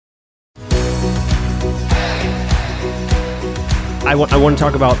I want to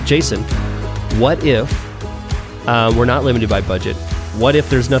talk about, Jason, what if we're not limited by budget? What if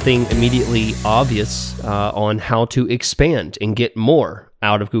there's nothing immediately obvious on how to expand and get more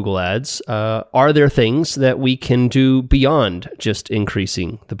out of Google Ads? Are there things that we can do beyond just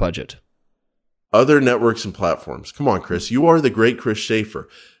increasing the budget? Other networks and platforms. Come on, Chris. You are the great Chris Schaefer.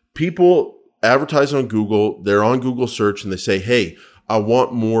 People advertise on Google. They're on Google search and they say, hey, I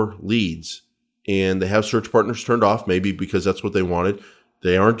want more leads. And they have search partners turned off, maybe because that's what they wanted.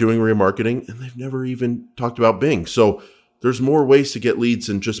 They aren't doing remarketing, and they've never even talked about Bing. So there's more ways to get leads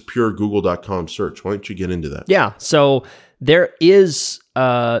than just pure google.com search. Why don't you get into that? Yeah. So there is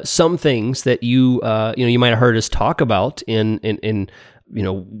some things that you might have heard us talk about in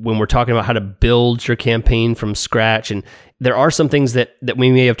when we're talking about how to build your campaign from scratch. And there are some things that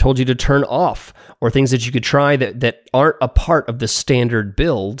we may have told you to turn off, or things that you could try that aren't a part of the standard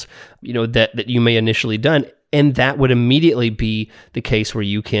build, that you may initially done. And that would immediately be the case where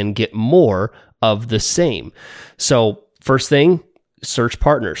you can get more of the same. So first thing, search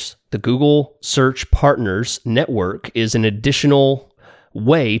partners. The Google Search Partners Network is an additional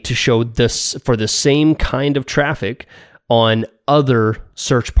way to show this for the same kind of traffic on other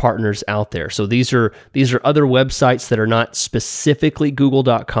search partners out there. So these are other websites that are not specifically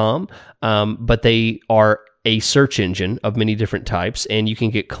google.com, but they are a search engine of many different types, and you can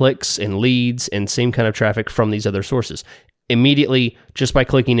get clicks and leads and same kind of traffic from these other sources. Immediately, just by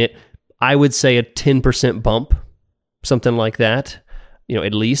clicking it, I would say a 10% bump, something like that,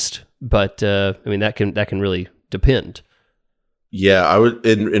 at least. But that can really depend. Yeah, I would.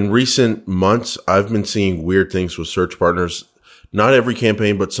 In recent months, I've been seeing weird things with search partners. Not every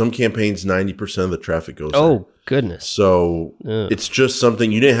campaign, but some campaigns, 90% of the traffic goes there. Oh, goodness. So it's just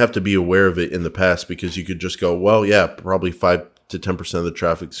something you didn't have to be aware of it in the past, because you could just go, well, yeah, probably 5 to 10% of the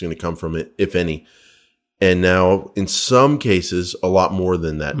traffic is going to come from it, if any. And now in some cases, a lot more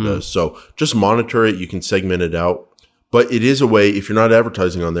than that does. So just monitor it. You can segment it out. But it is a way, if you're not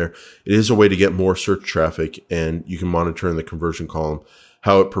advertising on there, it is a way to get more search traffic, and you can monitor in the conversion column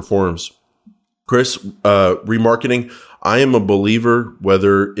how it performs. Chris, remarketing, I am a believer,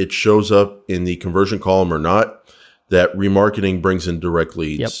 whether it shows up in the conversion column or not, that remarketing brings in direct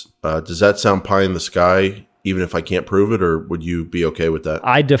leads. Yep. Does that sound pie in the sky, even if I can't prove it, or would you be okay with that?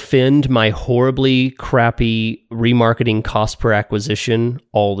 I defend my horribly crappy remarketing cost per acquisition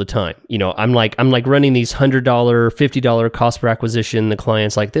all the time. I'm like running these $100, $50 cost per acquisition. The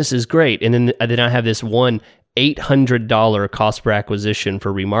client's like, this is great. And then I have this one $800 cost per acquisition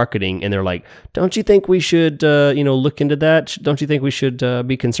for remarketing. And they're like, don't you think we should, look into that? Don't you think we should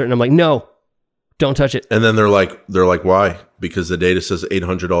be concerned? I'm like, no, don't touch it. And then they're like, why? Because the data says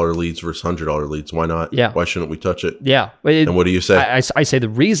 $800 leads versus $100 leads. Why not? Yeah. Why shouldn't we touch it? Yeah. And what do you say? I say the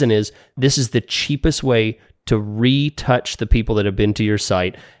reason is this is the cheapest way to retouch the people that have been to your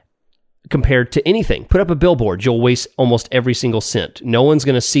site compared to anything. Put up a billboard. You'll waste almost every single cent. No one's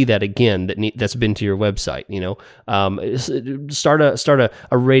going to see that again that's been to your website. Start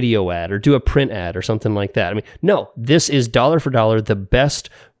a radio ad or do a print ad or something like that. No, this is dollar for dollar the best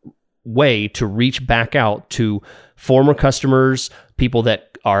way to reach back out to former customers, people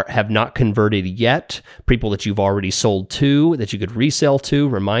that have not converted yet, people that you've already sold to, that you could resell to.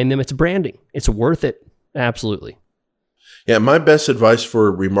 Remind them it's branding. It's worth it. Absolutely. Yeah, my best advice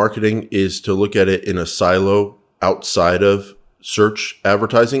for remarketing is to look at it in a silo outside of search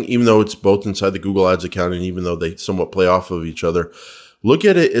advertising, even though it's both inside the Google Ads account and even though they somewhat play off of each other. Look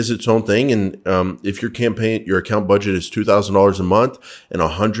at it as its own thing. And if your account budget is $2,000 a month and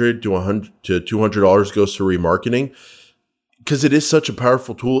 $100 to $200 goes to remarketing, because it is such a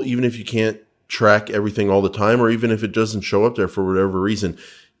powerful tool, even if you can't track everything all the time, or even if it doesn't show up there for whatever reason,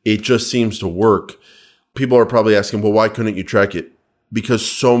 it just seems to work. People are probably asking, well, why couldn't you track it? Because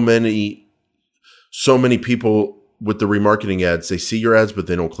so many people with the remarketing ads, they see your ads, but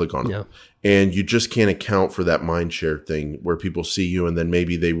they don't click on them. Yeah. And you just can't account for that mind share thing where people see you and then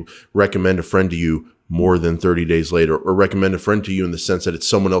maybe they recommend a friend to you more than 30 days later, or recommend a friend to you in the sense that it's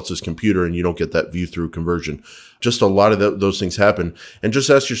someone else's computer and you don't get that view through conversion. Just a lot of those things happen. And just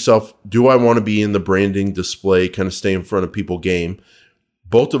ask yourself, do I want to be in the branding display, kind of stay in front of people game?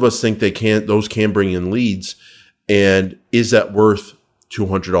 Both of us think those can bring in leads. And is that worth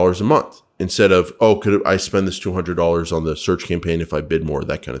 $200 a month? Instead of, could I spend this $200 on the search campaign if I bid more,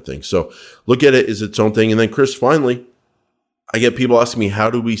 that kind of thing. So look at it as its own thing. And then Chris, finally, I get people asking me, how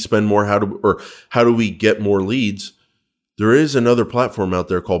do we spend more? How do we get more leads? There is another platform out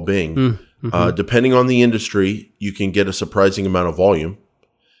there called Bing. Mm-hmm. Depending on the industry, you can get a surprising amount of volume.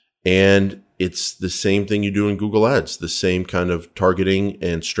 And it's the same thing you do in Google Ads, the same kind of targeting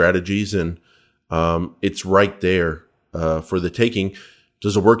and strategies. And it's right there for the taking.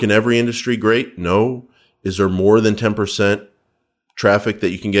 Does it work in every industry? Great. No. Is there more than 10% traffic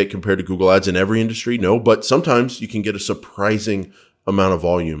that you can get compared to Google Ads in every industry? No. But sometimes you can get a surprising amount of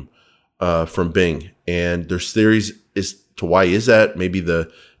volume from Bing. And there's theories as to why is that. Maybe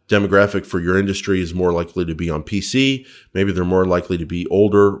the demographic for your industry is more likely to be on PC. Maybe they're more likely to be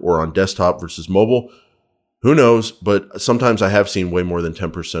older or on desktop versus mobile. Who knows? But sometimes I have seen way more than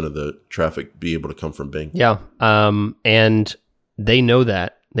 10% of the traffic be able to come from Bing. Yeah. And they know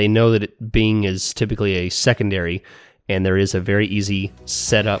that. They know that Bing is typically a secondary, and there is a very easy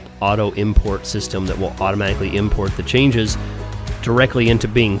setup auto import system that will automatically import the changes directly into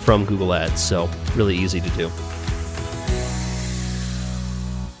Bing from Google Ads. So really easy to do.